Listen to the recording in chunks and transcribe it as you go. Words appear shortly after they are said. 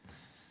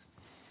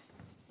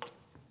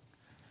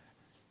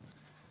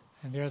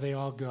And there they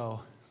all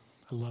go.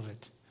 I love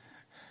it.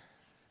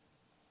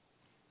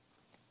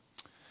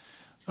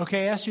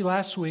 Okay, I asked you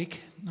last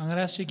week. I'm going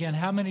to ask you again.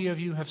 How many of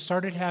you have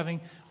started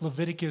having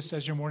Leviticus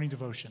as your morning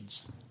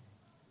devotions?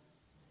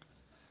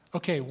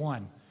 Okay,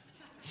 1.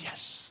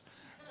 Yes.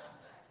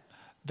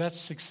 That's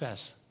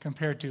success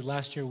compared to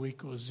last year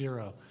week it was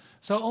 0.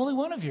 So only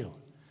 1 of you.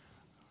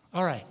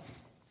 All right.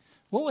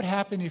 What would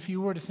happen if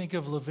you were to think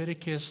of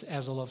Leviticus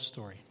as a love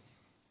story?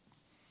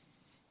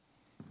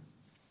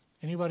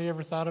 Anybody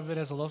ever thought of it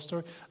as a love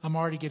story? I'm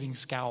already getting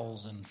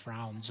scowls and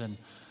frowns, and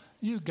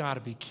you got to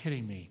be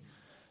kidding me.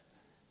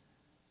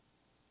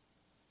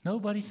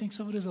 Nobody thinks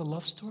of it as a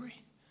love story?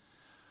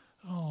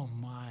 Oh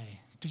my.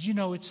 Did you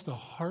know it's the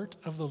heart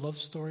of the love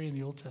story in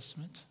the Old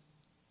Testament?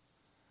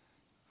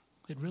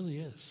 It really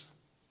is.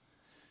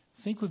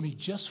 Think with me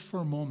just for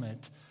a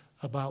moment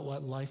about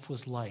what life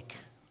was like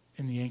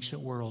in the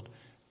ancient world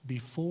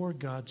before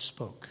God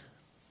spoke.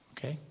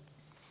 Okay?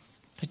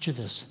 Picture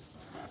this.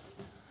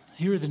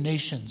 Here are the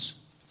nations.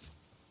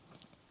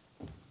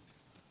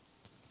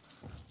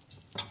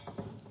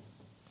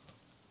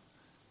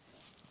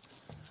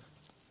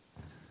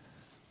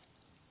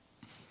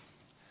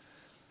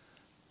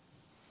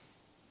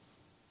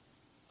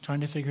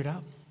 Trying to figure it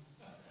out.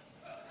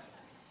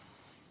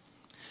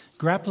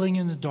 Grappling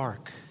in the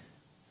dark.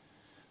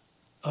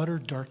 Utter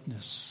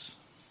darkness.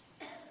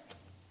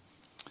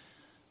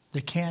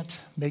 They can't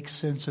make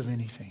sense of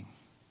anything.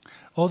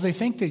 Oh, they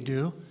think they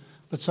do.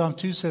 But Psalm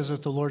 2 says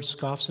that the Lord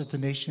scoffs at the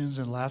nations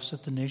and laughs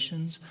at the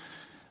nations.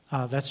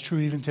 That's true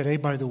even today,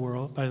 by the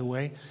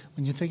way.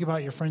 When you think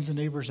about your friends and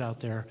neighbors out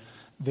there,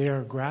 they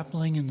are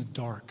grappling in the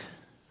dark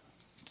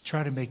to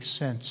try to make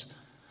sense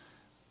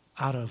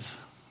out of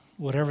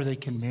whatever they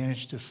can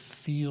manage to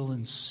feel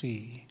and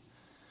see.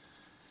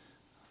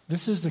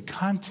 This is the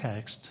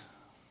context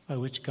by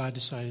which God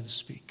decided to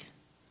speak.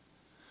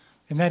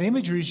 And that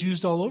imagery is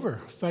used all over.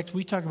 In fact,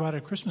 we talk about it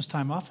at Christmas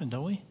time often,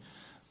 don't we?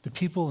 The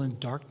people in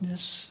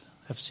darkness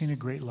have seen a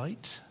great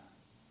light.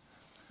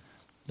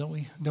 Don't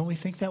we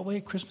think that way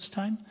at Christmas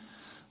time?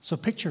 So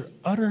picture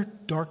utter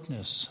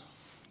darkness.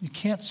 You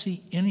can't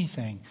see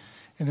anything.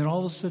 And then all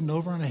of a sudden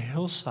over on a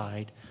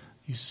hillside,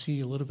 you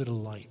see a little bit of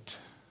light.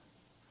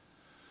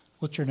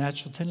 What's your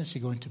natural tendency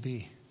going to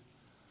be?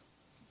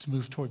 To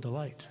move toward the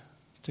light.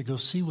 To go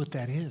see what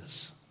that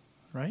is.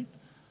 Right?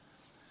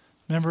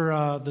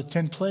 Remember the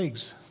 10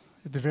 plagues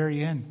at the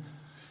very end.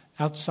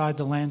 Outside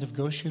the land of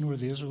Goshen where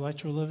the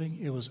Israelites were living,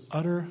 it was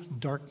utter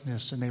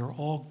darkness and they were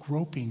all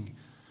groping.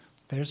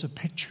 There's a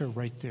picture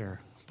right there,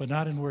 but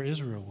not in where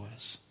Israel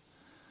was.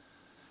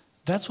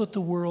 That's what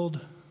the world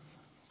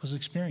was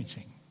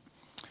experiencing.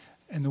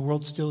 And the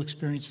world still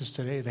experiences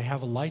today. They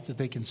have a light that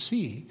they can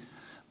see.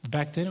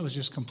 Back then it was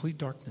just complete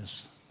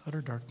darkness,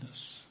 utter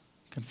darkness,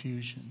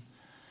 confusion.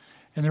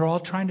 And they're all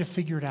trying to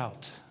figure it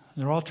out.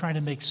 They're all trying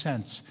to make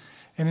sense.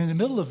 And in the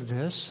middle of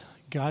this,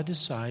 God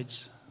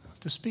decides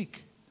to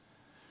speak.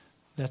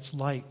 That's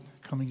light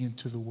coming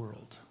into the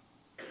world.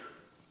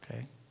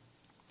 Okay?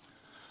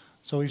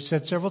 So we've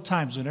said several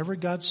times, whenever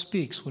God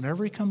speaks,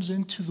 whenever he comes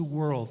into the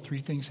world, 3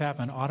 things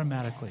happen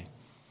automatically.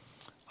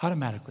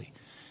 Automatically.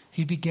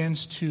 He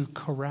begins to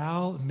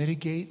corral,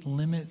 mitigate,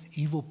 limit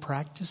evil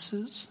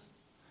practices.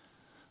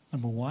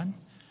 Number 1,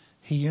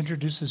 he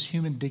introduces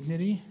human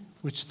dignity,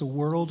 which the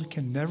world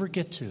can never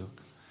get to.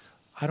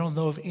 I don't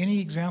know of any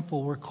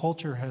example where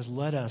culture has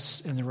led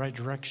us in the right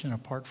direction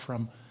apart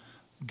from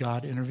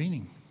God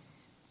intervening.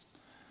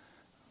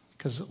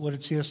 Because what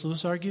did C.S.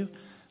 Lewis argue?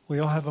 We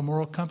all have a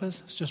moral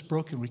compass. It's just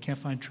broken. We can't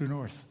find true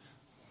north.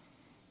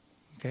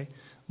 Okay?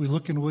 We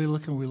look and we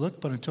look and we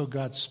look, but until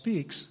God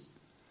speaks,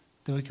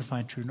 then we can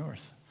find true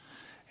north.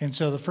 And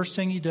so the first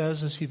thing he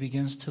does is he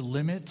begins to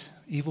limit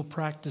evil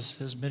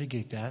practices,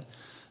 mitigate that.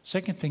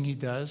 Second thing he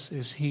does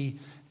is he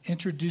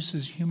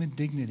introduces human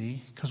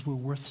dignity because we're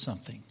worth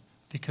something,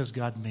 because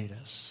God made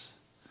us.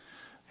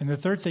 And the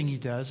third thing he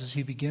does is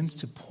he begins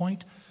to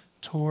point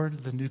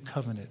toward the new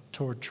covenant,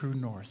 toward true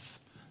north,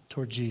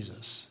 toward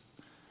Jesus.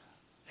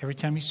 Every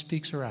time he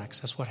speaks or acts,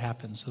 that's what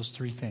happens, those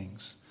 3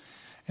 things.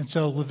 And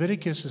so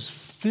Leviticus is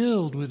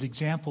filled with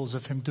examples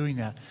of him doing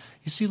that.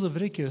 You see,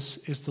 Leviticus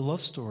is the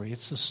love story.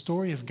 It's the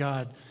story of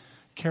God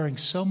caring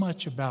so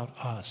much about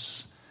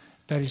us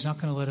that he's not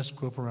going to let us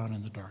grope around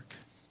in the dark.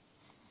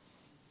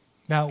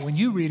 Now, when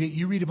you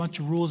read a bunch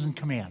of rules and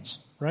commands,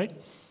 right?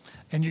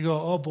 And you go,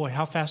 oh boy,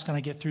 how fast can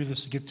I get through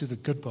this to get to the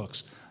good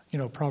books?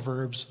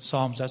 Proverbs,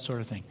 Psalms, that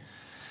sort of thing.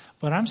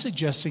 But I'm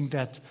suggesting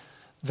that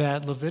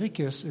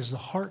Leviticus is the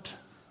heart.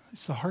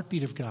 It's the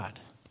heartbeat of God.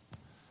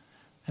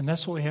 And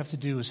that's what we have to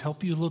do, is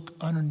help you look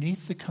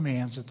underneath the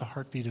commands at the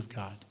heartbeat of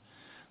God.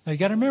 Now you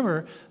got to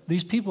remember,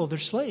 these people, they're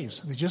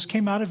slaves. They just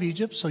came out of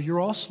Egypt, so you're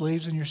all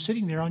slaves, and you're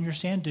sitting there on your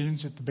sand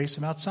dunes at the base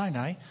of Mount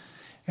Sinai,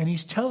 and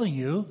he's telling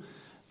you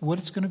what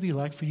it's going to be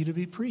like for you to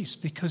be priests,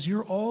 because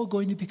you're all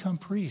going to become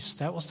priests.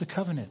 That was the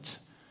covenant.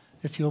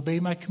 If you obey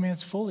my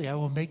commands fully, I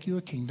will make you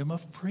a kingdom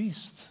of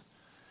priests.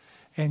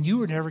 And you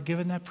were never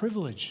given that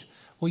privilege.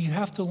 Well, you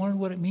have to learn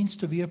what it means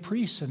to be a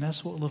priest, and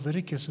that's what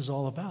Leviticus is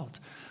all about.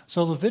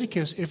 So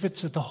Leviticus, if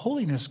it's at the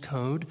holiness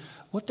code,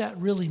 what that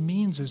really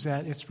means is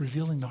that it's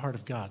revealing the heart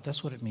of God.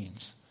 That's what it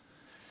means.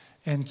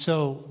 And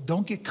so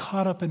don't get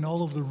caught up in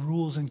all of the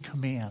rules and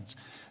commands.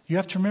 You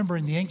have to remember,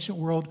 in the ancient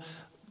world,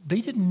 they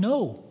didn't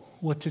know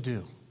what to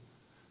do.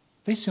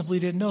 They simply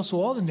didn't know.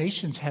 So all the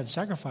nations had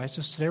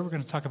sacrifices. Today we're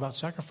going to talk about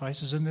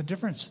sacrifices and the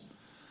difference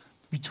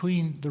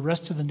between the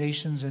rest of the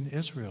nations and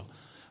Israel.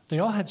 They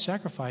all had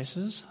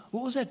sacrifices.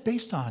 What was that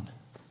based on?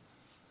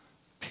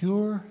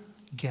 Pure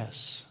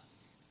guess.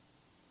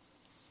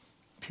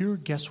 Pure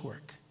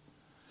guesswork.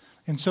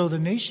 And so the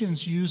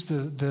nations used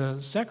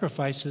the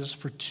sacrifices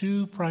for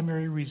two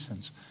primary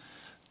reasons.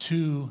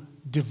 To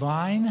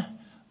divine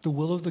the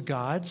will of the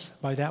gods.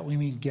 By that we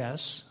mean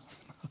guess.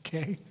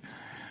 Okay?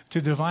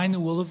 To divine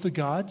the will of the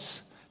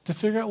gods. To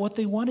figure out what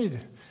they wanted.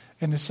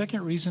 And the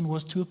second reason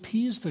was to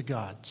appease the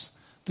gods.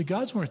 The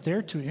gods weren't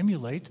there to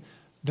emulate.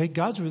 The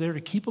gods were there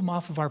to keep them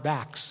off of our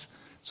backs.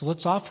 So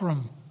let's offer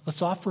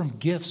them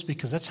gifts,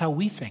 because that's how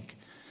we think.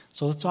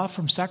 So let's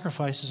offer them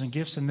sacrifices and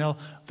gifts, and they'll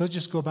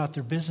just go about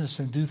their business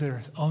and do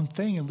their own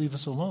thing and leave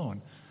us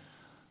alone.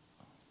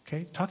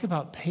 Okay, talk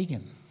about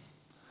pagan.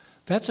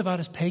 That's about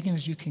as pagan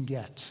as you can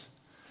get.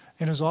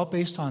 And it was all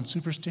based on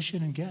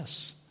superstition and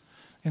guess.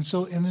 And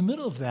so in the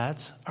middle of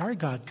that, our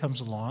God comes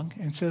along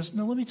and says,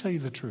 no, let me tell you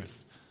the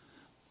truth.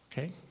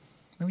 Okay?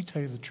 Let me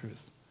tell you the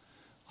truth.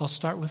 I'll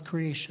start with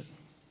creation.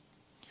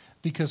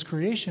 Because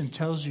creation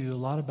tells you a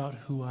lot about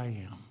who I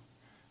am.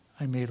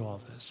 I made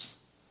all this.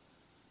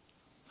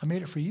 I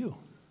made it for you.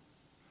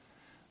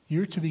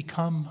 You're to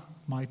become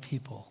my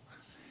people.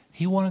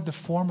 He wanted to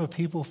form a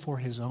people for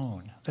his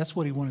own. That's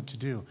what he wanted to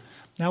do.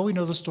 Now we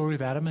know the story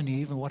of Adam and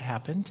Eve and what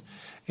happened.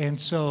 And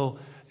so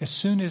as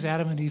soon as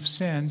Adam and Eve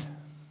sinned,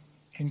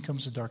 in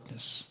comes the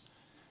darkness.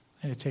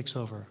 And it takes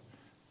over.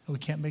 And we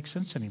can't make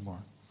sense anymore.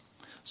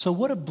 So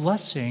what a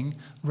blessing,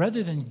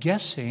 rather than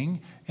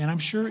guessing, and I'm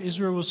sure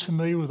Israel was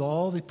familiar with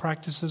all the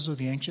practices of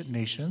the ancient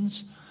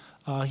nations.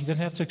 He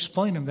didn't have to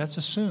explain them, that's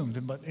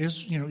assumed. But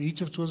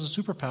Egypt was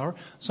a superpower,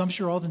 so I'm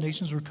sure all the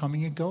nations were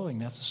coming and going.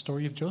 That's the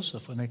story of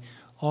Joseph, when they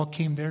all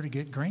came there to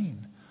get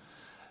grain.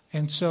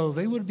 And so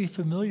they would be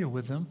familiar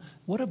with them.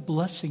 What a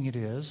blessing it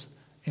is,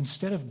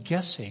 instead of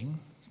guessing,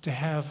 to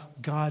have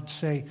God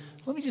say,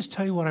 let me just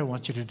tell you what I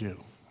want you to do.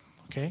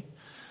 Okay?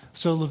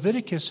 So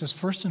Leviticus is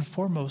first and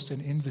foremost an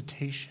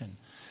invitation.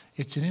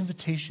 It's an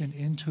invitation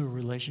into a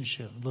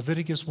relationship.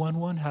 Leviticus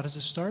 1:1, how does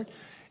it start?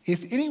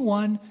 If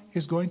anyone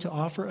is going to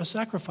offer a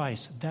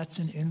sacrifice, that's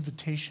an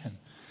invitation.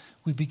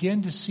 We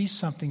begin to see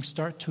something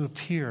start to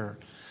appear.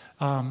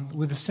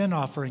 With the sin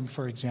offering,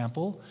 for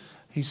example,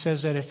 he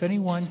says that if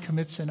anyone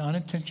commits an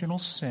unintentional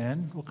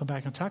sin, we'll come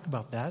back and talk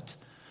about that,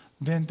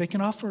 then they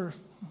can offer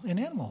an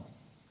animal.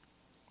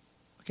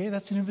 Okay,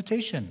 that's an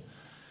invitation.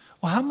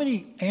 Well, how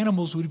many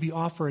animals would we be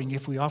offering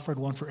if we offered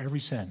one for every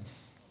sin?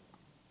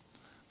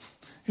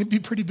 It'd be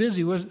pretty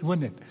busy,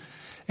 wouldn't it?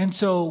 And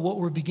so what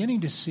we're beginning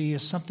to see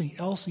is something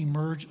else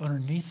emerge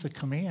underneath the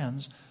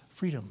commands: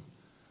 freedom,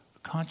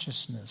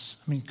 conscience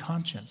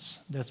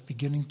that's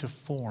beginning to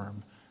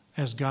form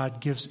as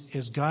God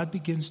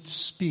begins to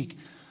speak.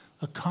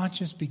 A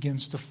conscience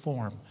begins to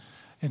form.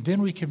 And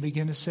then we can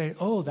begin to say,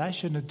 oh, I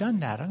shouldn't have done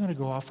that. I'm going to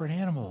go offer an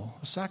animal,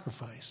 a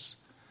sacrifice.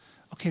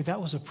 Okay,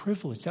 that was a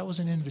privilege. That was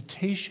an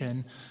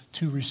invitation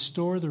to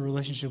restore the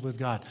relationship with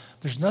God.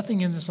 There's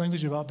nothing in this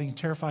language about being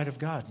terrified of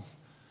God.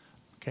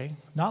 Okay?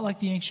 Not like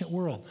the ancient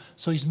world.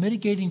 So he's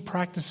mitigating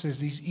practices,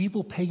 these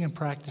evil pagan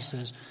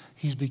practices.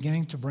 He's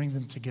beginning to bring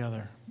them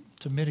together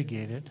to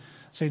mitigate it.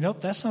 Say, nope,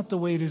 that's not the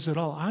way it is at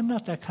all. I'm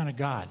not that kind of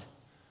God.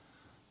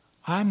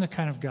 I'm the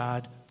kind of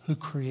God who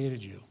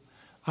created you.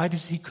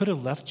 He could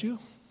have left you.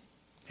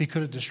 He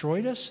could have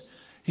destroyed us.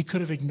 He could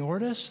have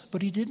ignored us,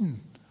 but he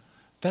didn't.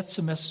 That's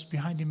the message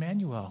behind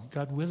Emmanuel,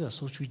 God with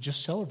us, which we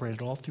just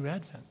celebrated all through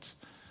Advent.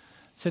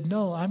 Said,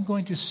 no, I'm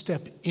going to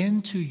step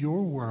into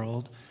your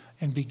world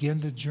and begin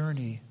the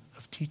journey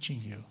of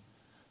teaching you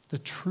the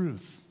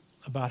truth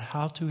about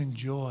how to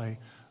enjoy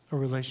a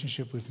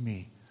relationship with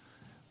me.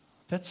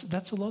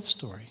 That's a love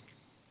story.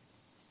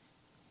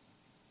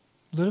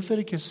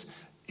 Leviticus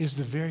is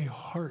the very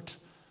heart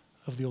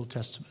of the Old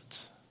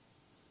Testament.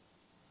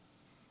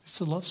 It's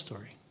a love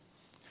story.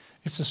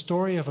 It's a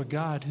story of a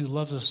God who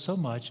loves us so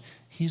much,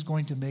 he's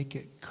going to make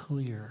it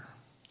clear.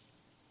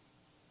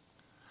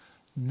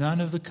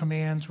 None of the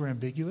commands were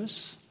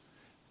ambiguous.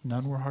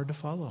 None were hard to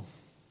follow.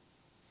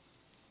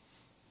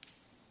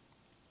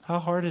 How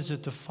hard is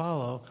it to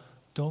follow,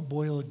 don't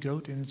boil a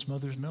goat in its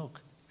mother's milk?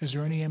 Is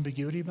there any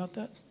ambiguity about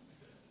that?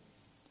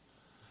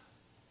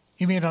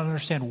 You may not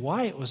understand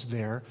why it was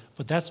there,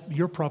 but that's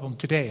your problem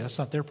today. That's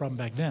not their problem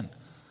back then.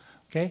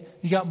 Okay?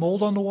 You got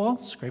mold on the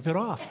wall? Scrape it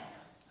off.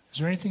 Is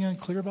there anything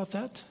unclear about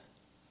that?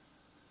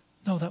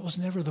 No, that was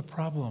never the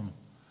problem.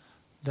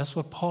 That's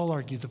what Paul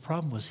argued. The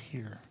problem was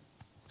here.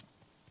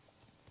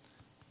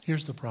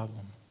 Here's the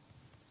problem.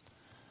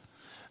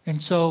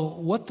 And so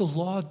what the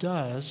law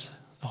does,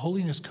 the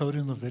holiness code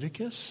in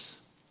Leviticus,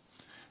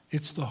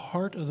 it's the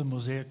heart of the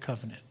Mosaic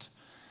covenant.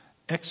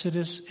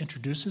 Exodus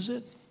introduces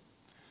it.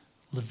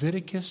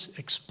 Leviticus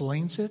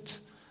explains it.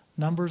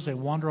 Numbers, they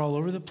wander all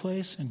over the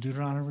place, and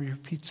Deuteronomy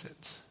repeats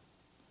it.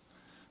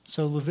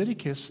 So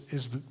Leviticus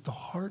is the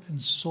heart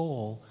and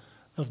soul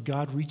of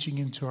God reaching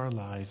into our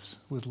lives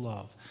with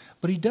love.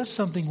 But he does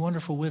something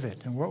wonderful with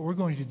it. And what we're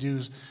going to do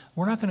is,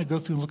 we're not going to go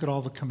through and look at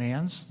all the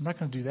commands. I'm not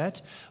going to do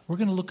that. We're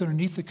going to look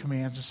underneath the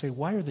commands and say,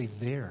 why are they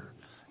there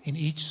in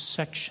each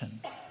section?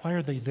 Why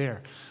are they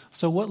there?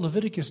 So what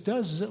Leviticus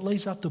does is it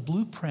lays out the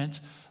blueprint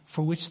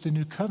for which the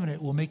new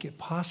covenant will make it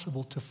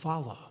possible to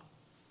follow.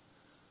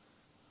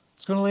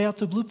 It's going to lay out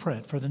the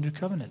blueprint for the new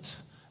covenant.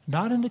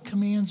 Not in the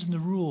commands and the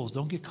rules.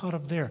 Don't get caught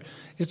up there.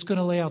 It's going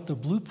to lay out the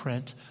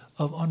blueprint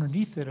of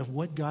underneath it of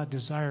what God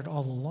desired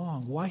all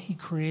along, why he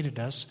created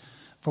us,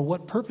 for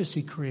what purpose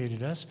he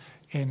created us,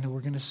 and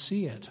we're going to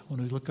see it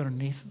when we look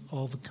underneath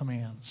all the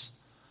commands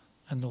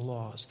and the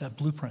laws, that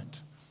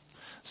blueprint.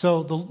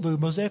 So the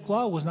Mosaic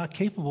Law was not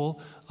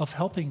capable of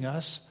helping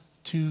us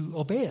to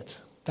obey it.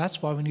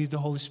 That's why we need the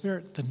Holy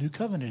Spirit, the new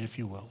covenant, if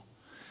you will.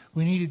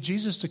 We needed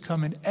Jesus to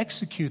come and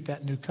execute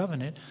that new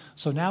covenant.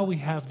 So now we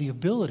have the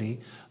ability,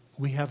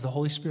 we have the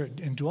Holy Spirit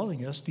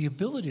indwelling us, the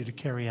ability to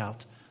carry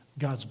out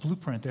God's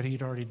blueprint that he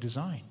had already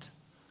designed.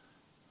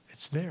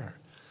 It's there.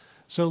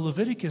 So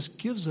Leviticus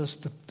gives us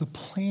the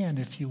plan,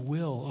 if you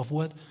will, of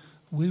what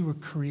we were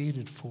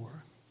created for.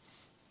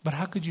 But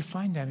how could you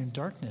find that in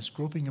darkness,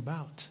 groping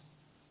about?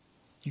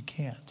 You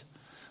can't.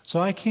 So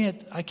I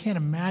can't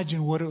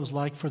imagine what it was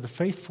like for the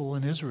faithful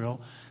in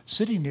Israel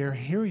sitting there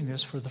hearing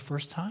this for the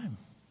first time.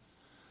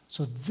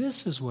 So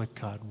this is what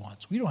God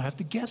wants. We don't have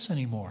to guess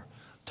anymore.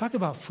 Talk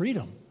about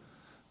freedom.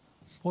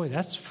 Boy,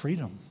 that's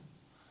freedom.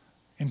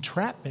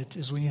 Entrapment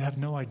is when you have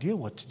no idea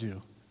what to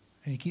do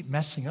and you keep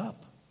messing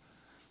up.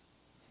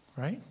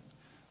 Right?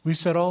 We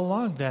said all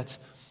along that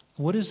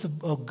what is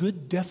a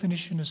good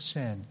definition of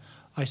sin?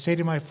 I say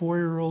to my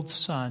 4-year-old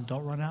son,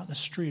 don't run out in the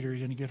street or you're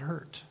going to get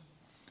hurt.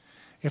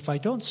 If I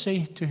don't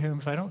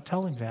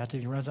tell him that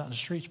and he runs out in the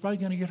street, he's probably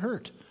going to get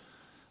hurt.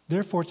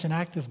 Therefore, it's an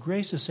act of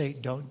grace to say,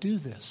 don't do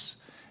this.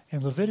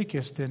 And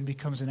Leviticus then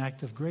becomes an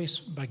act of grace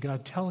by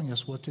God telling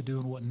us what to do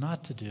and what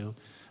not to do,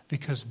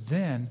 because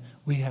then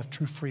we have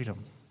true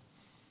freedom.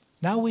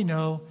 Now we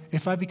know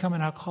if I become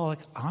an alcoholic,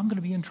 I'm going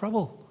to be in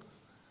trouble.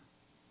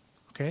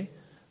 Okay?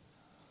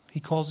 He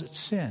calls it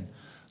sin.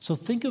 So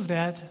think of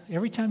that.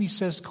 Every time he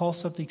says call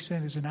something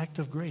sin is an act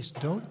of grace.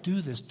 Don't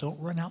do this. Don't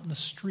run out in the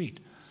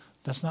street.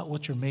 That's not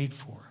what you're made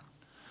for.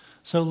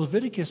 So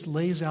Leviticus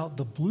lays out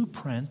the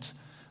blueprint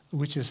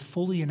which is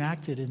fully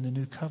enacted in the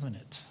new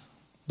covenant.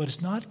 But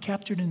it's not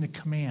captured in the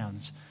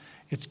commands.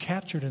 It's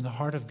captured in the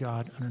heart of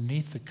God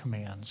underneath the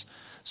commands.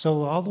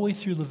 So all the way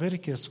through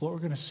Leviticus, what we're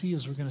going to see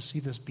is we're going to see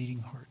this beating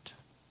heart.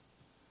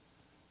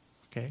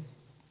 Okay?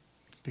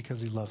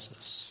 Because he loves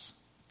us.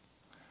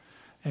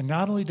 And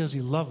not only does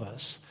he love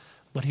us,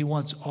 but he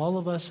wants all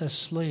of us as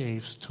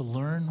slaves to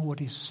learn what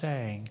he's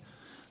saying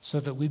so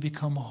that we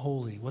become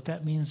holy. What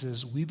that means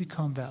is we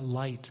become that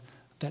light,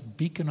 that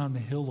beacon on the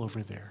hill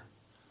over there.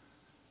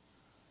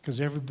 Because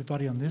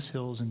everybody on this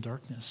hill is in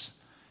darkness.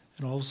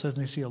 And all of a sudden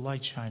they see a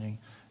light shining,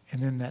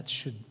 and then that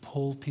should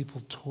pull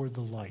people toward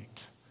the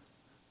light.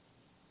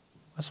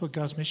 That's what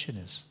God's mission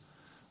is,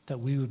 that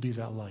we would be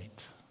that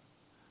light.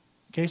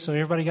 Okay, so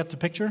everybody got the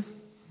picture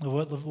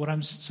of what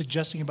I'm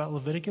suggesting about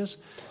Leviticus?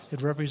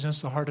 It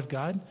represents the heart of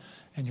God,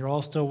 and you're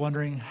all still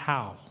wondering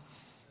how.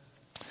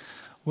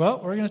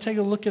 Well, we're going to take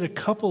a look at a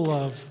couple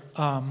of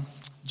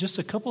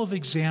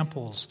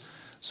examples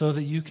so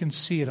that you can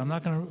see it. I'm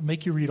not going to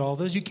make you read all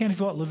those. You can if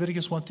you want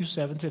Leviticus 1 through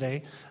 7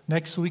 today.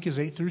 Next week is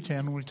 8 through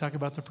 10 when we talk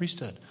about the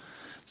priesthood.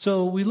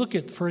 So we look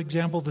at, for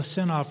example, the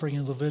sin offering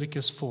in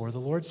Leviticus 4. The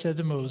Lord said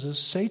to Moses,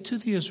 say to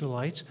the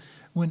Israelites,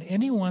 when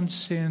anyone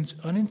sins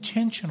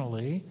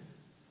unintentionally,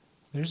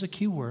 there's a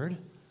key word,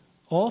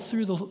 all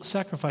through the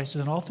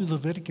sacrifices and all through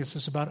Leviticus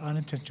is about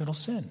unintentional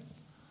sin.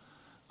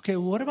 Okay,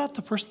 well, what about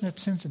the person that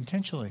sins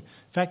intentionally?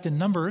 In fact, in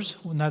Numbers,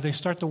 now they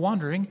start the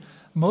wandering,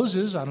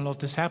 Moses, I don't know if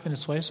this happened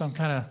this way, so I'm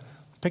kind of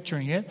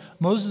picturing it.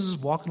 Moses is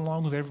walking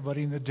along with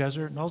everybody in the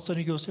desert, and all of a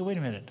sudden he goes, hey, wait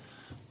a minute.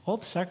 All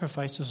the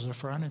sacrifices are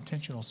for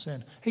unintentional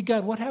sin. Hey,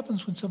 God, what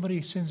happens when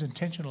somebody sins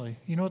intentionally?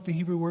 You know what the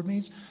Hebrew word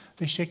means?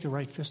 They shake the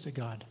right fist at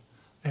God.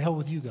 The hell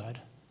with you, God.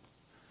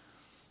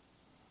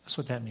 That's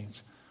what that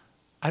means.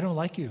 I don't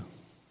like you.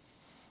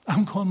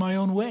 I'm going my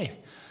own way.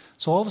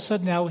 So all of a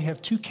sudden now we have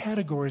two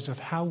categories of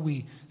how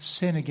we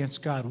sin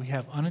against God. We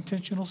have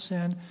unintentional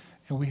sin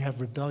and we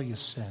have rebellious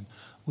sin.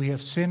 We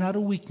have sin out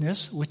of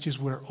weakness, which is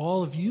where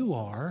all of you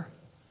are.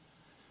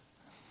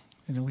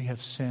 And then we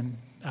have sin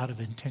out of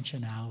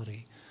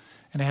intentionality.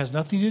 And it has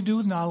nothing to do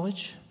with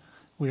knowledge.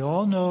 We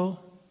all know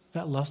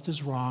that lust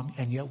is wrong,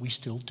 and yet we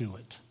still do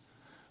it.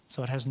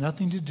 So it has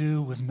nothing to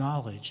do with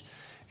knowledge.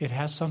 It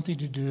has something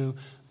to do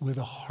with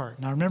a heart.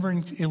 Now remember,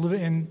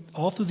 in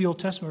all through the Old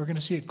Testament, we're going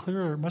to see it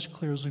clearer, much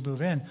clearer as we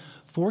move in.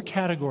 4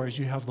 categories.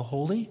 You have the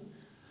holy,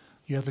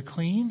 you have the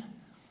clean,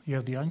 you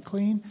have the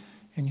unclean,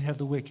 and you have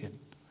the wicked.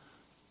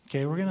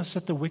 Okay, we're going to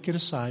set the wicked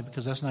aside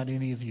because that's not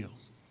any of you.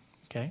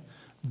 Okay?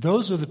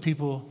 Those are the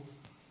people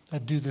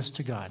that do this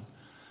to God.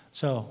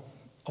 So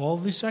all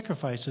of these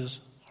sacrifices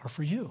are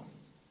for you.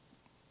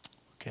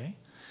 Okay?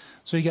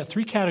 So you got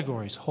three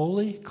categories: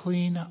 holy,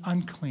 clean,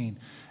 unclean.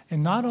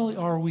 And not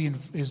only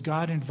is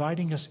God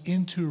inviting us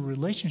into a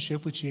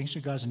relationship, which the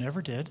ancient gods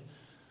never did.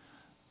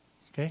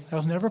 Okay? That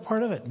was never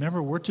part of it.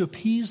 Remember, we're to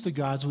appease the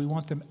gods. We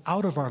want them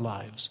out of our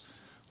lives.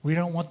 We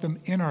don't want them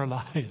in our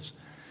lives.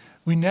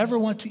 We never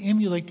want to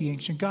emulate the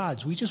ancient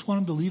gods. We just want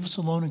them to leave us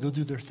alone and go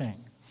do their thing,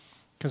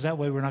 because that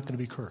way we're not going to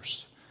be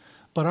cursed.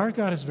 But our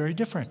God is very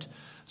different.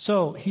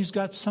 So he's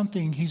got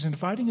something, he's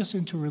inviting us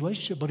into a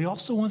relationship, but he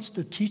also wants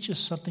to teach us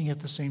something at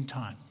the same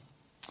time.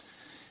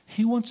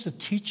 He wants to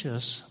teach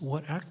us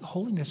what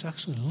holiness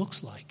actually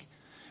looks like,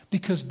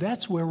 because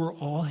that's where we're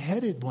all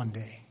headed one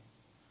day.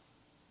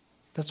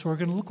 That's what we're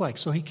going to look like.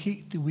 So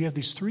we have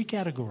these three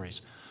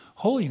categories.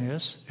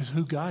 Holiness is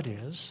who God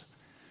is.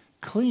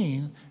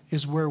 Clean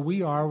is where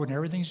we are when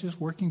everything's just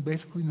working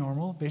basically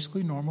normal.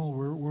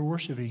 We're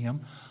worshiping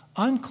him.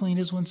 Unclean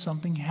is when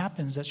something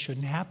happens that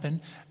shouldn't happen,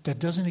 that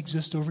doesn't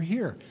exist over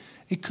here.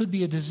 It could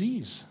be a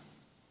disease.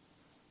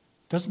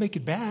 Doesn't make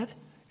it bad.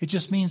 It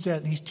just means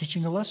that he's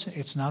teaching a lesson.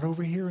 It's not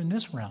over here in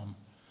this realm.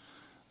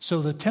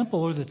 So the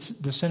temple or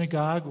the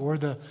synagogue or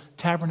the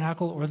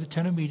tabernacle or the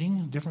tent of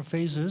meeting, different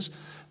phases,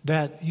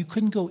 that you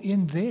couldn't go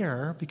in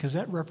there because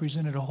that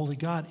represented a holy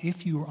God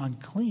if you were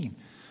unclean.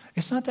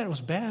 It's not that it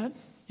was bad.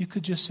 You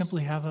could just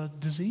simply have a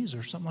disease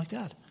or something like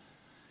that.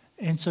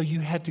 And so you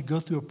had to go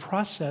through a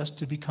process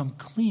to become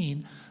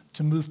clean,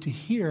 to move to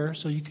here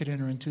so you could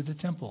enter into the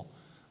temple.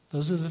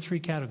 Those are the three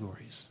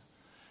categories.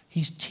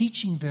 He's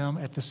teaching them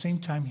at the same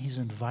time he's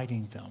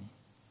inviting them.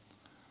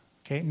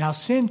 Okay? Now,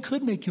 sin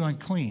could make you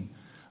unclean.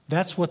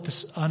 That's what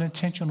this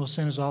unintentional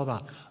sin is all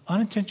about.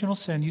 Unintentional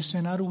sin, you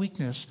sin out of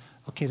weakness.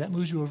 Okay, that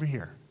moves you over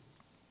here.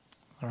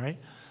 All right?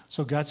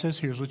 So God says,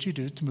 here's what you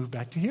do to move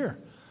back to here.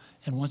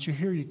 And once you're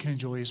here, you can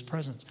enjoy his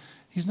presence.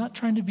 He's not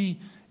trying to be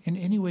in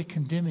any way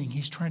condemning.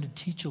 He's trying to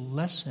teach a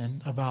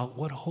lesson about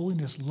what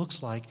holiness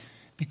looks like,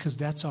 because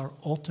that's our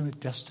ultimate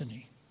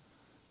destiny.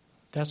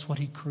 That's what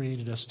he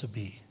created us to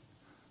be.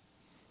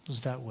 It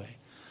was that way.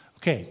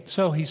 Okay,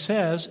 so he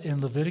says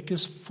in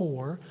Leviticus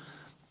 4,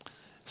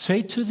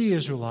 say to the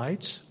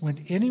Israelites,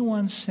 when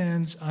anyone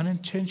sins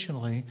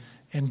unintentionally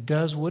and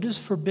does what is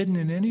forbidden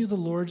in any of the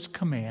Lord's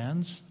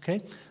commands,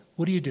 okay,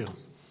 what do?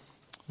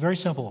 Very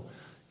simple.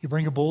 You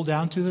bring a bull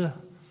down to the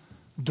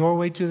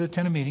doorway to the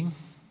tent of meeting,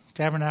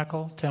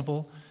 tabernacle,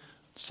 temple,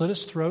 slit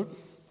its throat,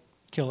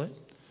 kill it,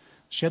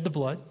 shed the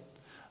blood.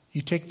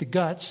 You take the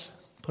guts,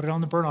 put it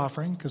on the burnt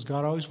offering, because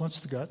God always wants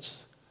the guts.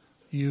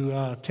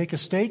 You take a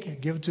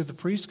steak, give it to the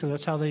priest, because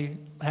that's how they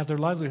have their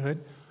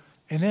livelihood.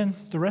 And then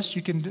the rest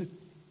you can do,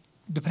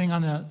 depending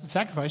on the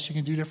sacrifice, you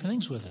can do different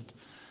things with it.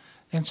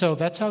 And so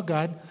that's how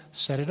God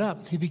set it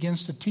up. He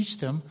begins to teach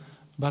them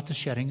about the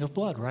shedding of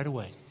blood right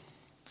away.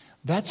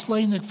 That's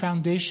laying the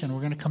foundation.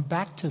 We're going to come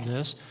back to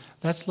this.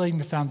 That's laying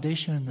the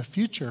foundation in the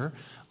future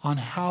on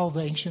how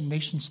the ancient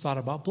nations thought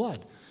about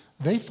blood.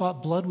 They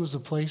thought blood was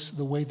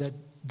the way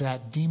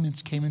that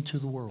demons came into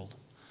the world.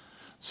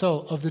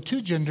 So of the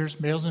two genders,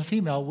 males and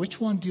female, which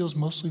one deals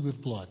mostly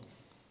with blood?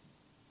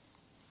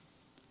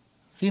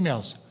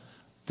 Females.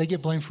 They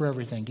get blamed for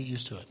everything. Get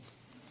used to it.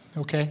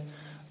 Okay?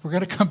 We're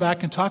going to come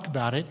back and talk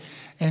about it.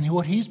 And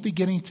what he's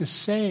beginning to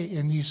say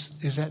in these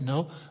is that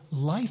no,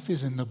 life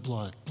is in the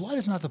blood. Blood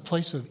is not the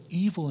place of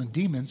evil and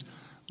demons.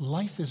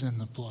 Life is in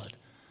the blood.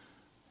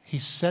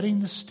 He's setting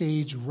the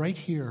stage right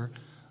here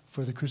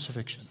for the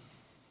crucifixion.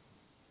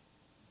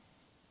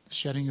 The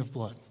shedding of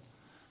blood.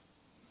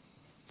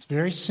 It's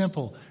very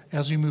simple.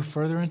 As we move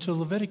further into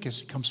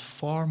Leviticus, it becomes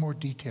far more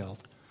detailed.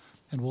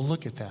 And we'll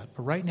look at that.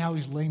 But right now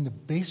he's laying the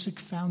basic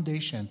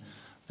foundation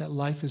that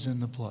life is in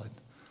the blood.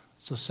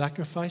 So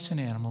sacrifice an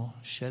animal,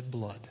 shed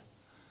blood,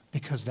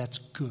 because that's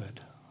good.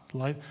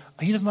 Life,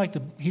 he doesn't like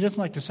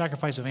the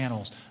sacrifice of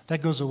animals.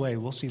 That goes away.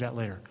 We'll see that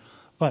later.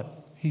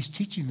 But he's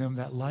teaching them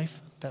that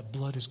life, that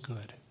blood is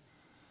good.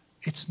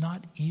 It's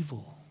not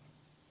evil.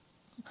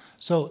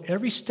 So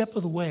every step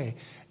of the way,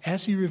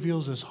 as he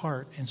reveals his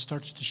heart and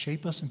starts to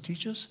shape us and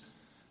teach us,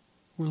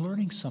 we're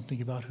learning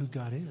something about who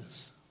God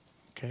is.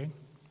 Okay?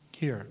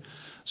 Here.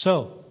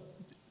 So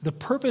the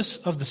purpose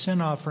of the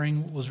sin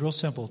offering was real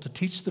simple: to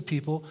teach the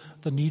people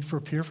the need for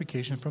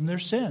purification from their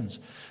sins.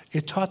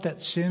 It taught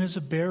that sin is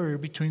a barrier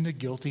between the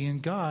guilty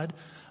and God,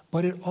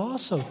 but it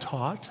also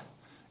taught,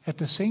 at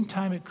the same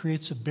time it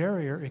creates a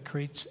barrier, it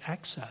creates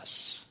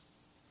access.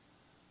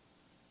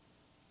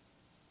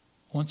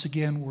 Once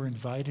again, we're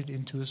invited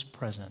into his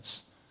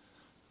presence.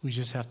 We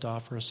just have to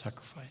offer a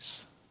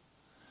sacrifice.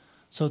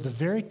 So the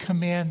very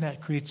command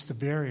that creates the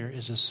barrier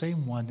is the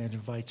same one that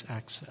invites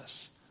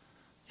access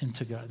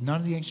into God.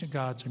 None of the ancient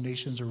gods or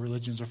nations or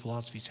religions or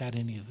philosophies had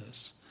any of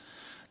this.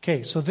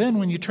 Okay, so then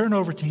when you turn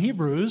over to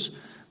Hebrews,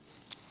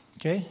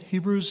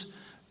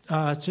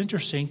 it's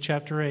interesting,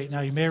 chapter 8.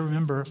 Now you may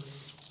remember,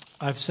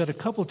 I've said a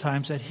couple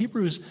times that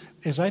Hebrews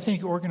is, I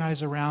think,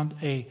 organized around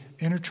a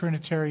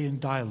intertrinitarian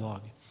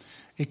dialogue.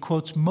 It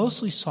quotes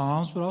mostly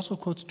Psalms, but also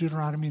quotes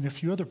Deuteronomy and a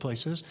few other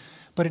places.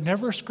 But it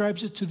never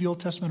ascribes it to the Old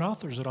Testament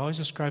authors. It always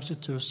ascribes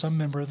it to some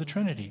member of the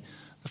Trinity,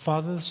 the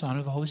Father, the Son,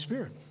 or the Holy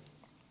Spirit.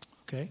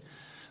 Okay?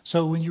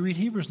 So when you read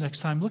Hebrews next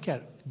time, look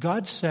at it.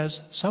 God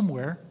says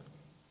somewhere,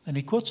 and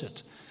he quotes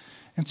it.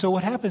 And so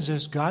what happens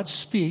is God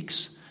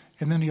speaks,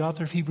 and then the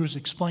author of Hebrews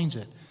explains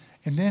it.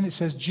 And then it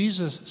says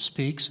Jesus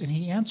speaks, and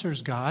he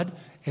answers God,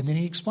 and then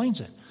he explains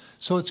it.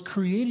 So it's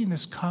creating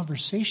this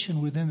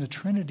conversation within the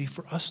Trinity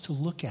for us to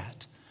look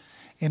at.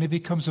 And it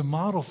becomes a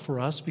model for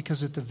us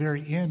because at the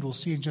very end, we'll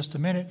see in just a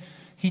minute,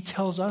 he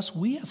tells us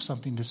we have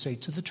something to say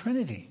to the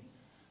Trinity.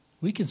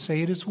 We can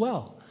say it as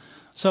well.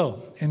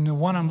 So, in the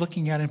one I'm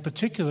looking at in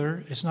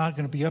particular, it's not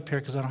going to be up here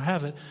because I don't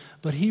have it,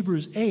 but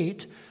Hebrews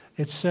 8,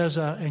 it says,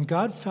 and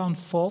God found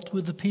fault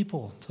with the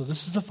people. So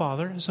this is the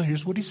Father. So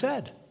here's what he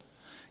said.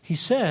 He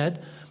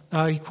said,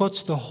 he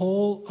quotes the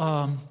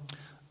whole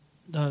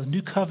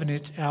New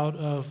Covenant out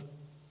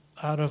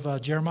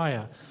of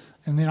Jeremiah.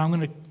 And then I'm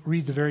going to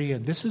read the very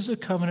end. This is a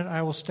covenant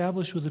I will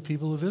establish with the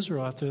people of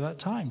Israel after that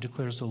time,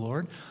 declares the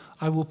Lord.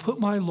 I will put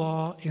my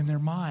law in their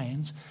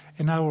minds,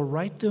 and I will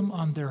write them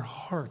on their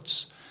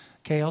hearts.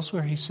 Okay,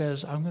 elsewhere he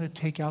says, I'm going to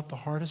take out the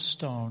heart of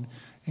stone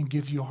and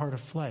give you a heart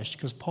of flesh,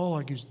 because Paul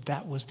argues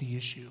that was the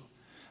issue.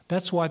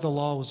 That's why the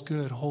law was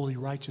good, holy,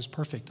 righteous,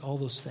 perfect, all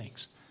those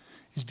things,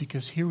 is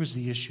because here was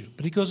the issue.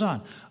 But he goes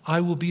on,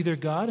 I will be their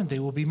God, and they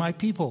will be my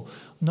people.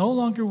 No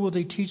longer will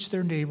they teach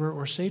their neighbor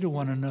or say to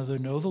one another,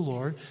 know the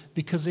Lord,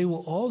 because they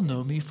will all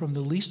know me, from the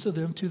least of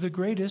them to the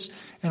greatest,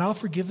 and I'll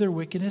forgive their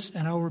wickedness,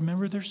 and I'll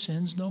remember their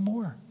sins no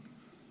more.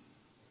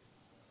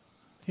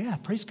 Yeah,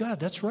 praise God,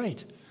 that's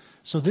right.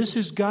 So this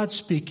is God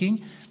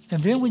speaking,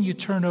 and then when you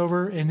turn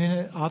over, and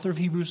then the author of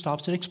Hebrews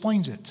stops, it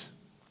explains it.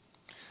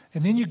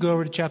 And then you go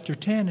over to chapter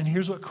 10, and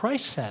here's what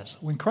Christ says.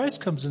 When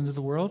Christ comes into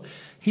the world,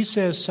 he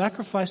says,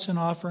 sacrifice and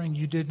offering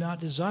you did not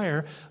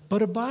desire,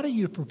 but a body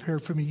you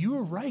prepared for me. You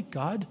were right,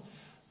 God.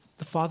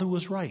 The Father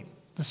was right.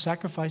 The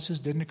sacrifices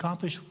didn't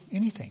accomplish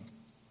anything.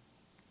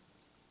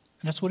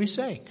 And that's what he's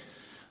saying.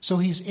 So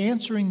he's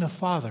answering the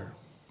Father.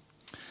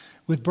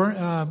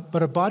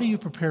 But a body you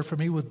prepared for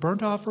me with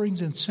burnt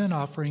offerings and sin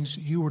offerings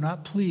you were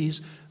not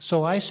pleased.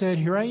 So I said,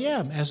 here I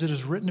am. As it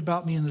is written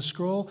about me in the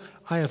scroll,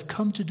 I have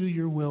come to do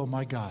your will,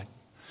 my God.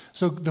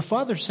 So the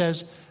Father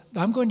says,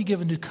 I'm going to give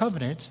a new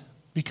covenant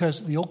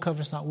because the old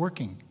covenant's not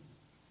working.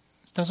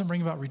 It doesn't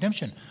bring about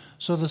redemption.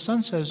 So the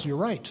Son says, you're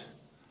right.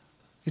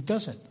 It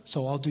doesn't.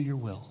 So I'll do your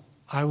will.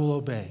 I will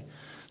obey.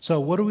 So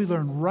what do we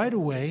learn right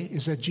away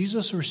is that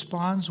Jesus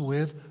responds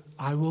with,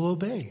 I will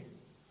obey.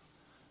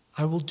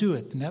 I will do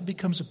it. And that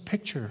becomes a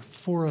picture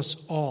for us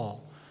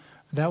all.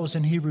 That was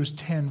in Hebrews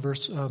 10,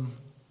 verse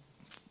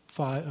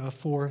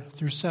 4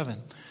 through 7.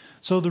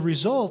 So the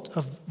result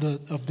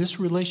of this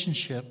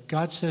relationship,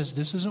 God says,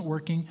 this isn't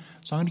working,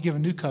 so I'm going to give a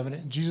new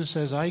covenant. And Jesus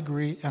says, I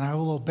agree, and I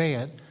will obey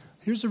it.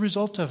 Here's the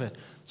result of it.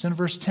 It's in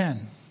verse 10.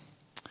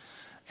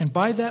 And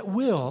by that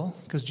will,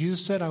 because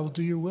Jesus said, I will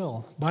do your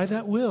will. By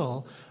that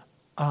will,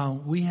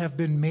 we have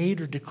been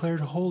made or declared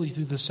holy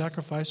through the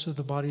sacrifice of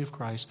the body of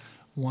Christ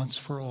once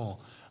for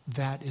all.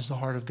 That is the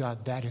heart of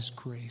God. That is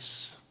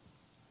grace.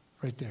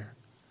 Right there.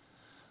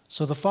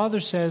 So the Father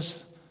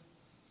says,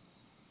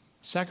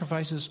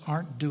 sacrifices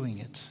aren't doing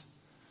it.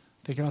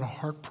 They got a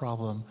heart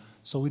problem,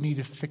 so we need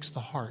to fix the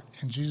heart.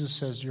 And Jesus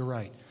says, you're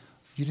right.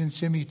 You didn't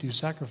send me through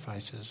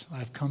sacrifices.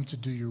 I've come to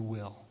do your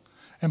will.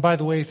 And by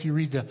the way, if you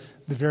read the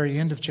very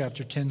end of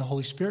chapter 10, the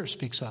Holy Spirit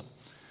speaks up.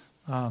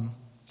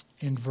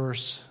 In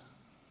verse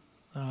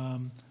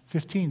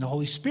 15, the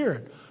Holy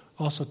Spirit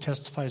also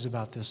testifies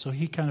about this. So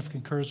he kind of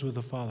concurs with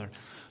the Father.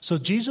 So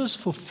Jesus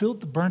fulfilled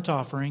the burnt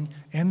offering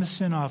and the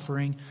sin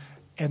offering,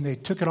 and they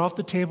took it off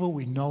the table.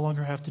 We no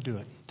longer have to do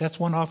it. That's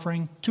one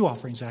offering, two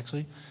offerings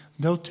actually.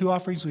 No, two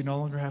offerings we no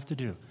longer have to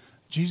do.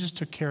 Jesus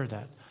took care of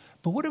that.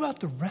 But what about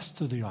the rest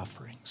of the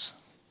offerings?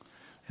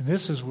 And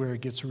this is where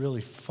it gets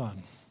really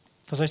fun.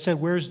 Because I said,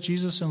 where's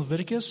Jesus in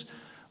Leviticus?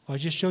 Well, I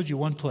just showed you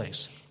one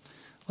place.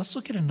 Let's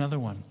look at another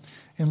one.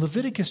 In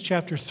Leviticus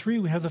chapter 3,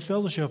 we have the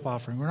fellowship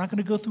offering. We're not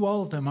going to go through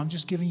all of them. I'm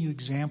just giving you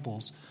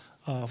examples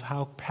of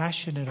how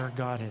passionate our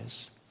God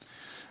is.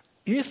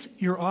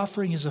 If your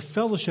offering is a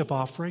fellowship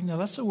offering, now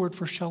that's the word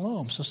for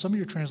shalom. So some of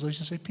your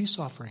translations say peace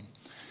offering.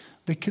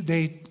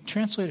 They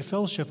translate a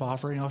fellowship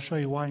offering. I'll show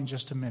you why in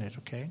just a minute,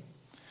 okay?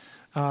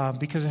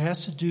 Because it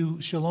has to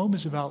do, shalom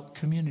is about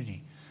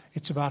community.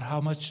 It's about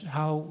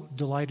how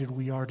delighted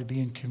we are to be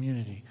in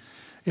community.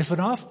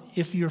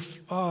 If your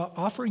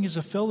offering is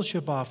a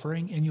fellowship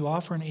offering and you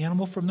offer an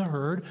animal from the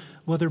herd,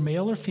 whether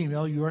male or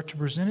female, you are to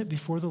present it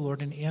before the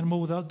Lord, an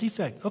animal without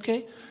defect.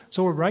 Okay,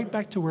 so we're right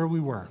back to where we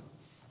were.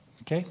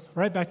 Okay,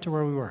 right back to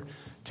where we were.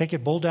 Take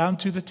it, bowl down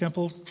to the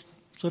temple,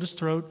 slit his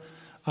throat,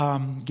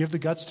 give the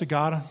guts to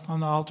God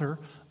on the altar,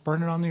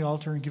 burn it on the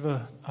altar, and give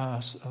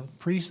a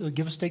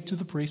steak to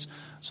the priest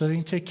so they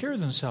can take care of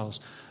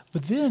themselves.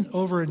 But then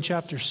over in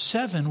chapter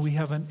 7, we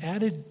have an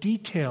added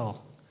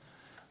detail.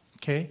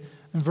 Okay.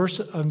 In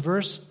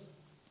verse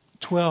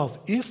 12,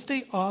 if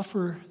they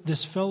offer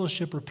this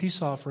fellowship or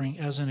peace offering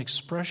as an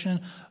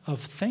expression of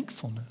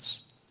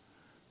thankfulness,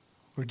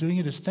 we're doing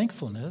it as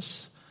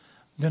thankfulness,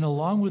 Then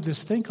along with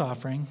this thank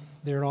offering,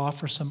 they're to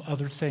offer some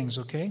other things,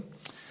 okay?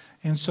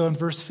 And so in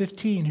verse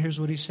 15, here's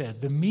what he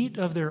said. The meat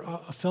of their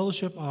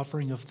fellowship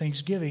offering of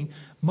thanksgiving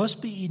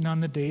must be eaten on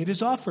the day it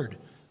is offered.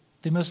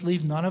 They must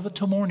leave none of it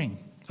till morning.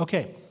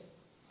 Okay,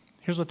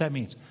 here's what that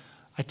means.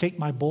 I take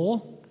my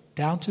bull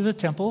down to the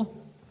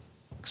temple,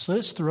 slit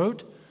its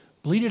throat,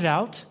 bleed it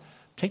out,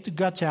 take the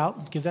guts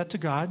out, give that to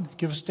God,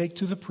 give a steak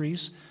to the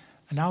priest,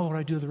 and now what do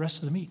I do with the rest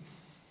of the meat?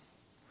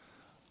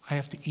 I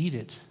have to eat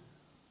it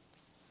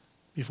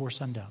before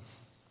sundown.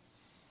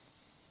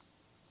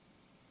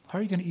 How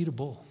are you going to eat a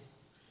bull?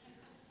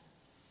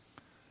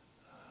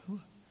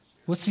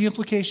 What's the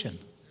implication?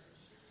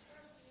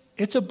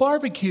 It's a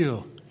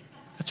barbecue.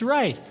 That's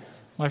right.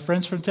 My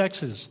friends from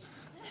Texas.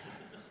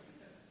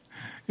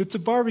 It's a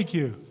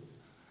barbecue.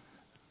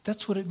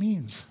 That's what it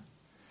means.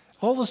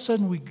 All of a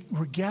sudden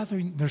we're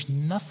gathering. There's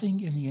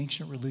nothing in the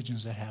ancient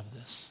religions that have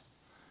this.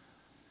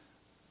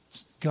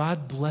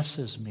 God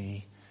blesses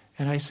me.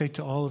 And I say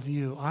to all of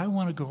you, I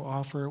want to go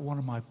offer one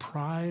of my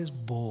prize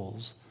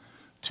bulls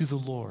to the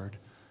Lord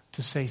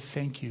to say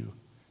thank you.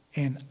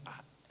 And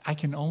I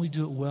can only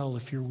do it well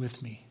if you're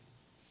with me.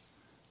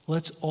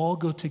 Let's all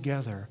go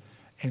together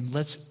and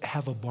let's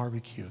have a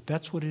barbecue.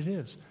 That's what it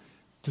is.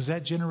 Does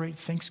that generate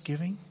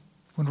thanksgiving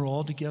when we're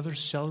all together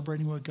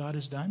celebrating what God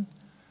has done?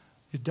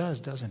 It does,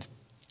 doesn't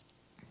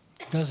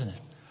it? Doesn't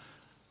it?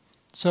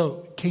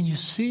 So can you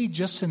see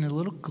just in a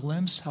little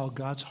glimpse how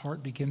God's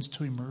heart begins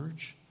to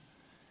emerge?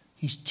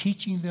 He's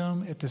teaching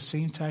them at the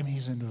same time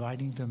he's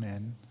inviting them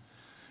in.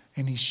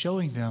 And he's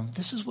showing them,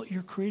 this is what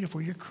you're created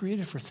for. You're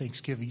created for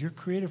Thanksgiving. You're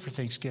created for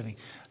Thanksgiving.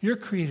 You're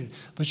created,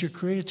 but you're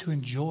created to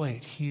enjoy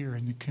it here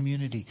in the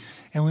community.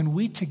 And when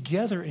we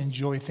together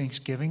enjoy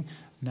Thanksgiving,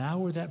 now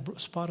we're that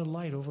spot of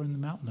light over in the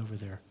mountain over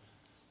there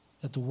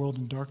that the world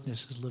in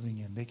darkness is living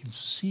in. They can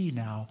see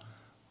now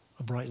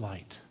a bright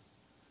light.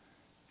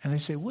 And they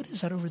say, what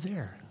is that over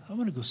there? I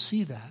want to go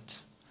see that.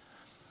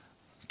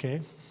 Okay?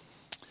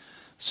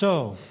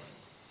 So,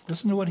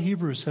 listen to what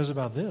Hebrews says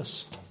about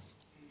this.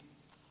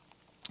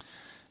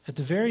 At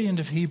the very end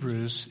of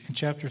Hebrews, in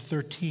chapter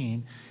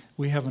 13,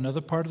 we have another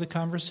part of the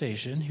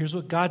conversation. Here's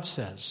what God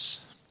says.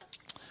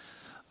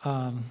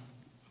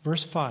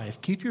 Verse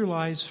 5, keep your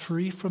lives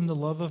free from the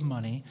love of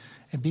money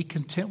and be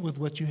content with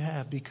what you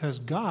have, because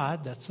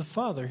God, that's the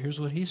Father, here's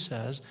what he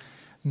says,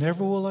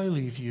 never will I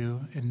leave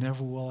you and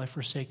never will I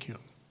forsake you.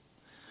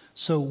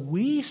 So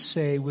we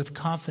say with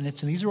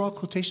confidence, and these are all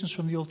quotations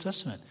from the Old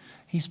Testament.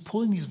 He's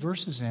pulling these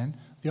verses in,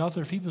 the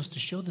author of Hebrews, to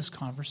show this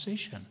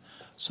conversation.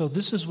 So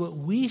this is what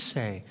we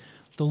say.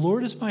 The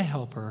Lord is my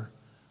helper.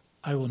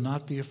 I will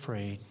not be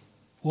afraid.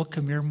 What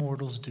can mere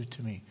mortals do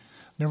to me?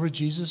 Remember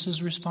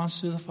Jesus'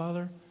 response to the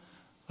Father?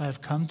 I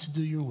have come to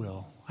do your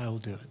will. I will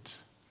do it.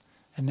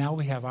 And now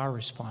we have our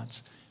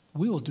response.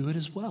 We will do it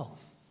as well.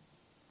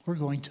 We're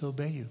going to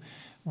obey you.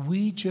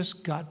 We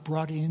just got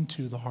brought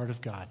into the heart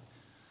of God,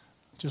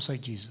 just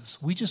like Jesus.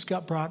 We just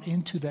got brought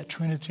into that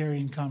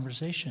Trinitarian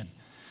conversation.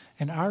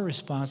 And our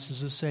response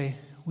is to say,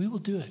 we will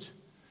do it.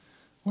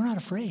 We're not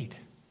afraid.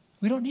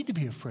 We don't need to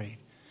be afraid.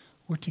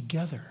 We're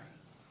together.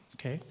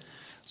 Okay?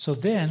 So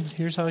then,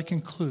 here's how it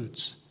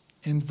concludes.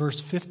 In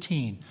verse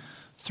 15,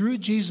 through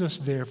Jesus,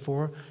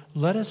 therefore,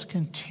 let us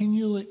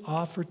continually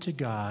offer to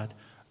God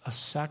a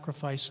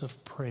sacrifice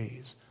of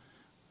praise.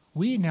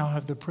 We now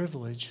have the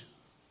privilege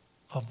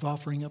of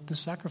offering up the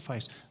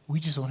sacrifice. We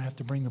just don't have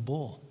to bring the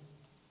bull.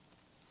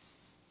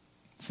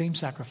 Same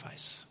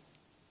sacrifice.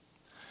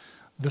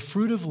 The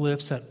fruit of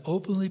lips that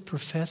openly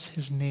profess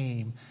his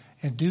name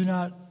and do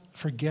not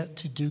forget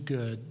to do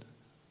good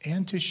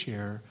and to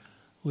share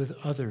with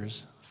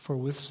others, for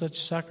with such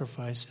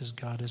sacrifices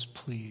God is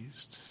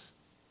pleased.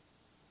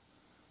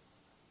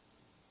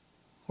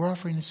 We're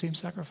offering the same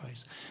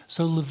sacrifice.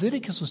 So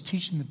Leviticus was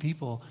teaching the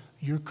people,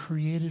 you're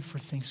created for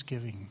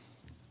thanksgiving.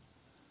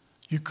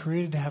 You're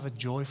created to have a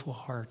joyful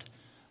heart.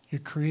 You're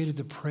created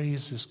to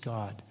praise this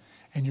God.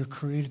 And you're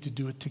created to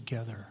do it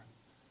together.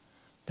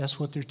 That's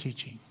what they're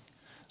teaching.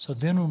 So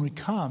then when we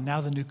come,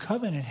 now the new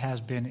covenant has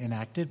been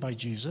enacted by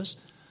Jesus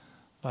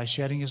by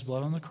shedding his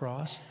blood on the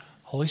cross.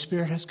 Holy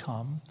Spirit has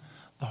come.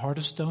 The heart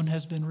of stone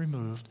has been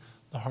removed.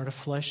 The heart of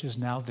flesh is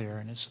now there,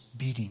 and it's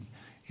beating.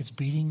 It's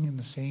beating in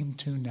the same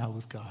tune now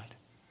with God.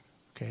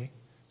 Okay?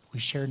 We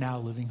share now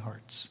living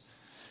hearts.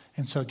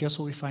 And so guess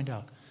what we find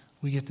out?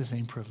 We get the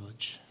same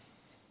privilege.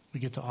 We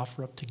get to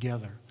offer up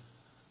together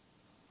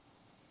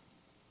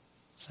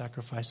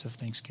sacrifice of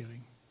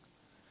thanksgiving.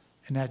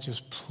 And that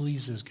just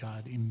pleases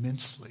God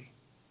immensely.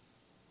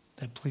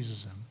 That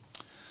pleases him.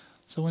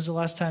 So when's the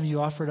last time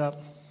you offered up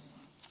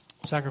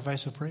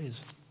sacrifice of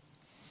praise?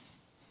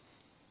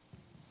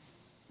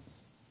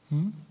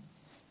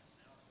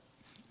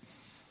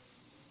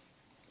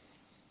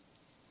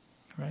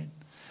 Right?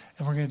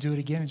 And we're going to do it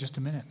again in just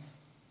a minute.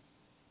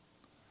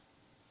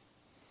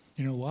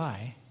 You know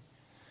why?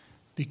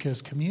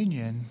 Because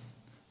communion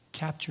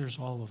captures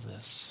all of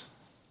this.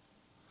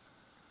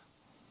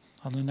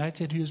 On the night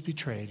that he was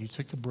betrayed, he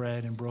took the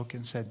bread and broke it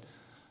and said,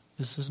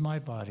 this is my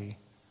body,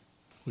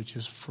 which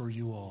is for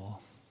you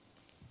all.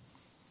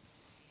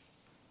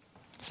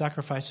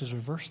 sacrifice is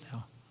reversed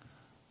now.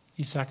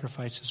 He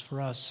sacrifices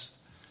for us.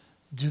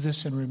 Do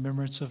this in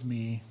remembrance of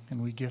me,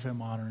 and we give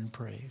him honor and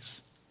praise.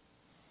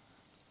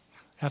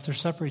 After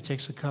supper, he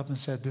takes a cup and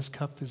said, this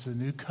cup is the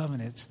new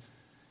covenant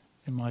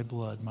in my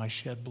blood, my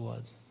shed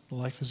blood.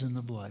 Life is in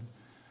the blood.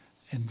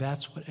 And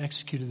that's what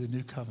executed the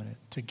new covenant,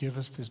 to give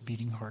us this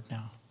beating heart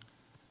now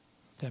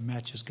that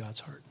matches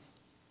God's heart.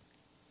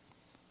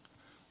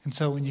 And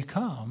so when you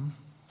come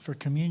for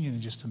communion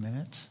in just a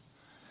minute,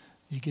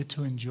 you get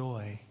to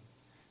enjoy.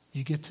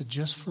 You get to,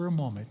 just for a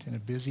moment, in a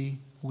busy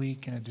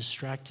week, in a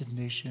distracted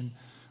nation,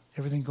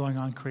 everything going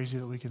on crazy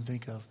that we can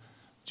think of,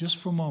 just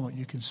for a moment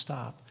you can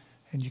stop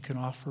and you can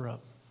offer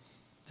up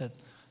that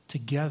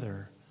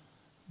together,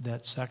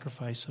 that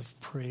sacrifice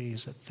of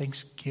praise, that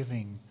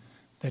thanksgiving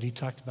that he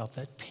talked about,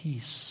 that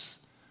peace.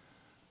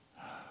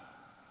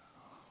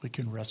 We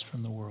can rest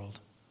from the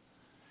world.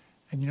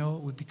 And you know,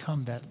 it would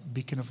become that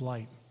beacon of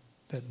light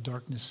that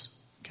darkness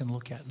can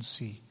look at and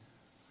see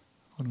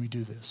when we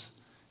do this.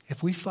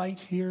 If we fight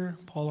here,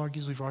 Paul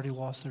argues we've already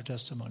lost their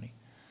testimony.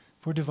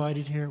 If we're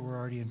divided here, we're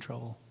already in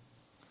trouble.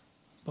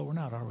 But we're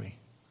not, are we?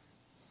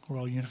 We're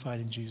all unified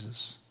in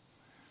Jesus.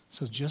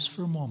 So just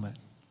for a moment,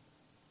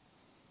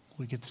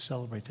 we get to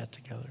celebrate that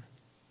together.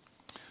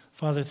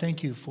 Father,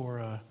 thank you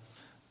for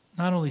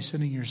not only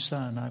sending your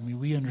son. I mean,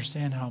 we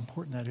understand how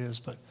important that is,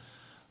 but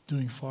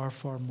doing far,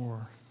 far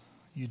more.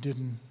 You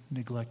didn't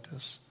neglect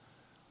us.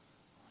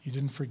 You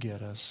didn't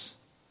forget us.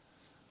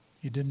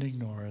 You didn't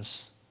ignore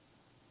us.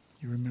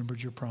 You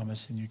remembered your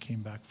promise and you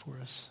came back for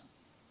us.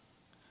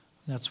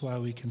 And that's why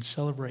we can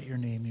celebrate your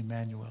name,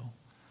 Emmanuel,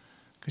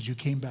 because you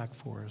came back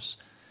for us.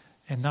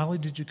 And not only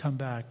did you come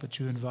back, but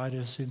you invited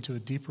us into a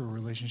deeper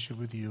relationship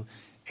with you,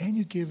 and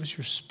you gave us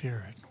your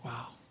Spirit.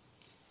 Wow.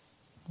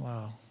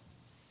 Wow.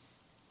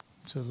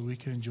 So that we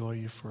can enjoy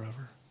you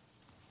forever.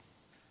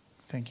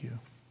 Thank you.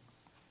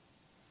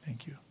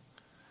 Thank you.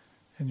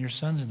 In your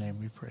Son's name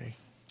we pray.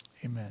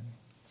 Amen.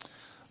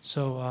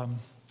 So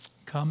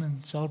come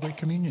and celebrate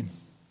communion.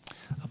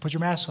 Put your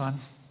mask on.